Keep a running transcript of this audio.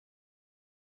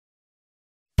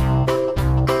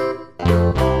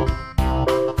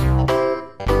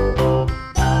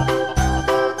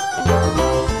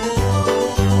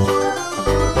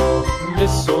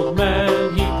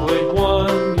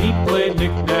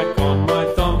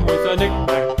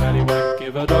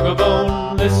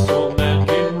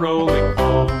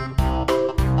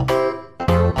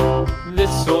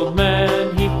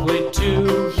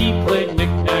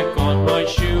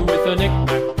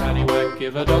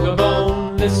dog a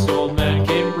bone. This old man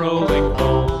came rolling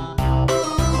home.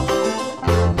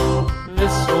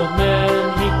 This old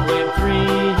man, he played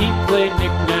three. He played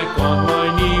knick-knack on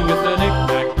my knee with a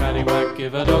knick-knack, paddywhack,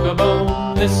 give a dog a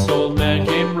bone. This old man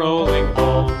came rolling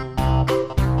home.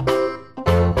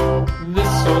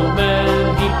 This old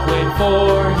man, he played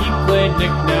four. He played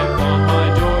knick-knack on my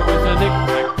door with a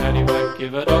knick-knack, paddywhack,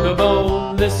 give a dog a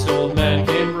bone. This old man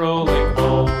came rolling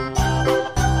home.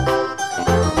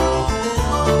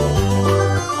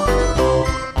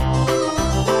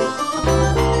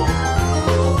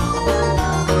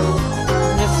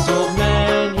 This old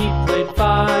man, he played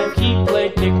five. He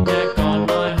played knick-knack on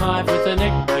my hive with a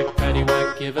knick-knack,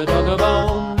 paddywhack, give a dog a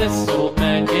bone. This old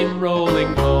man came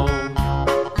rolling home.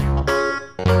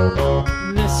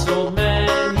 This old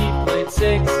man, he played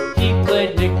six. He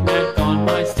played knick-knack on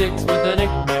my sticks with a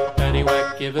knick-knack,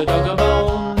 paddywhack, give a dog a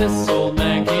bone. This old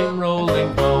man came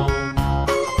rolling home.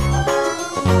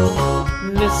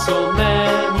 This old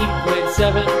man, he played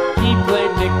seven. He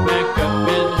played knick-knack up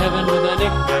in heaven with a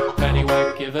knick-knack,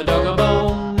 paddywhack, give a dog a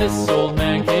bone. This old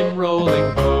man came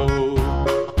rolling home.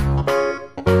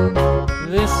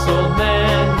 This old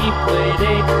man, he played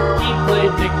eight. He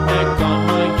played knick-knack on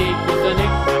my gate with a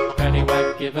knick-knack,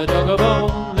 paddywhack, give a dog a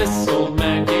bone. This old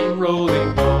man came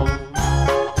rolling home.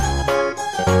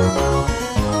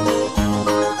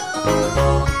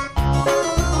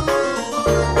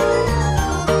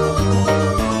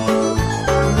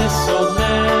 This old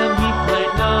man, he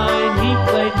played nine. He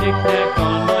played knick-knack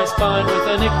on my spine with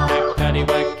a knick-knack,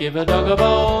 paddywhack, give a dog a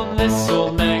bone. This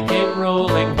old man came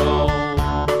rolling home.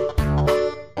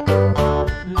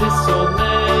 This old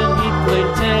man, he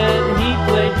played ten. He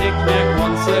played knick-knack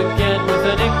once again with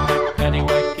a knick-knack,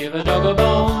 paddywhack, give a dog a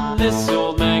bone. This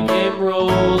old man came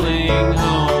rolling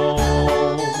home.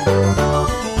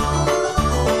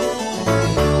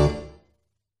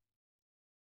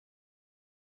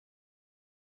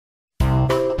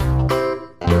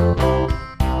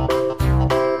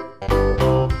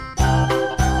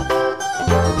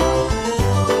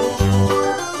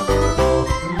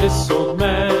 This old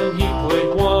man, he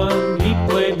played one. He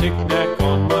played knick-knack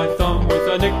on my thumb with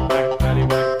a knick-knack,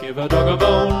 paddywhack, give a dog a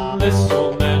bone. This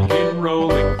old man came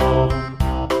rolling home.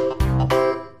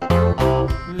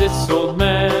 This old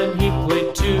man, he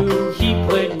played two. He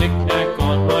played knick-knack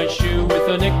on my shoe with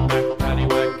a knick-knack,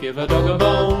 paddywhack, give a dog a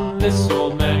bone. This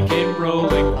old man came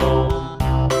rolling home.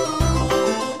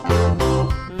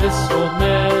 This old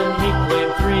man, he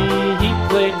played three. He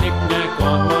played knick-knack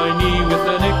on my knee with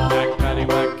a knick-knack,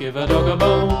 paddywhack, give a dog a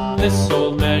bone. This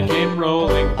old man came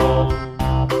rolling home.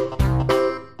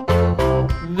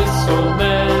 This old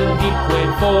man, he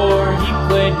played four. He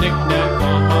played knick-knack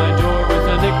on my door with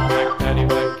a knick-knack,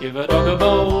 paddywhack, give a dog a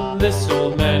bone. This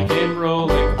old man came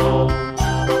rolling home.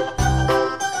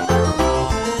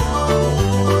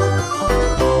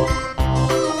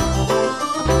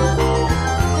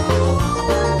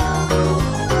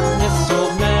 This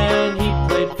old man, he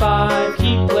played five.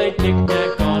 He played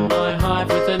knick-knack on my hive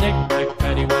with a knick-knack,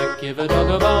 paddywhack, give a dog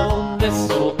a bone.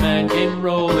 This old man came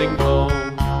rolling home.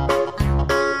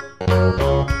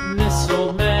 This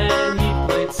old man, he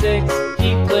played six.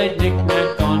 He played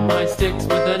knick-knack on my sticks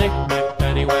with a knick-knack,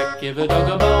 paddywhack, give a dog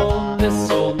a bone.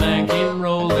 This old man came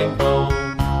rolling home.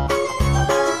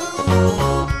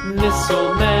 This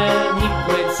old man, he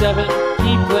played seven.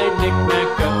 He played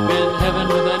knick-knack up in heaven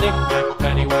with a knick-knack,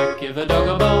 paddywhack, give a dog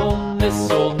a bone.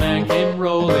 This old man came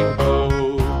rolling home.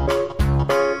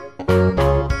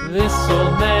 This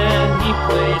old man, he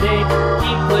played eight.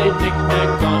 He played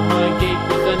knick-knack on my gate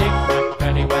with a knick-knack,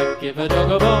 paddywhack, give a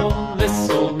dog a bone. This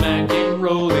old man came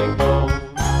rolling home.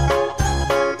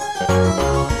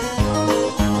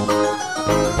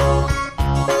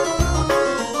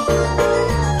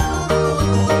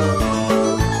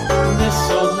 This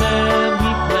old man,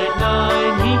 he played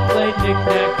nine. He played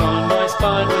knick-knack on my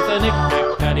spine with a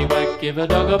knick-knack, paddywhack, give a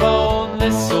dog a bone.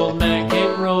 This old man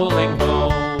came rolling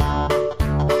home.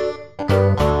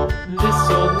 This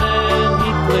old man,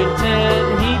 he played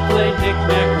ten. He played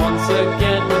knick-knack once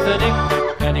again with a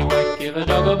knick-knack, paddywhack, give a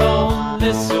dog a bone.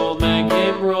 This old man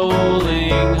came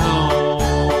rolling home.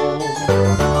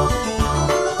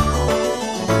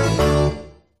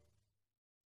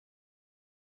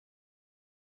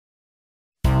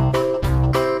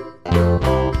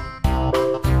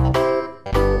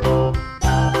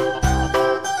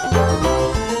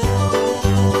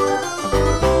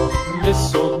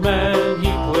 This old man,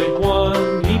 he played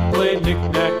one. He played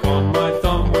knick-knack on my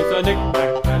thumb with a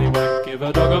knick-knack, paddywhack, give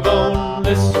a dog a bone.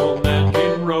 This old man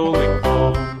came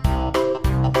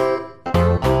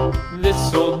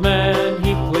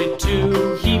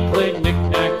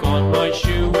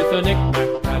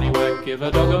give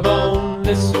a dog a bone.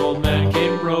 This old man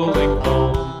came rolling home.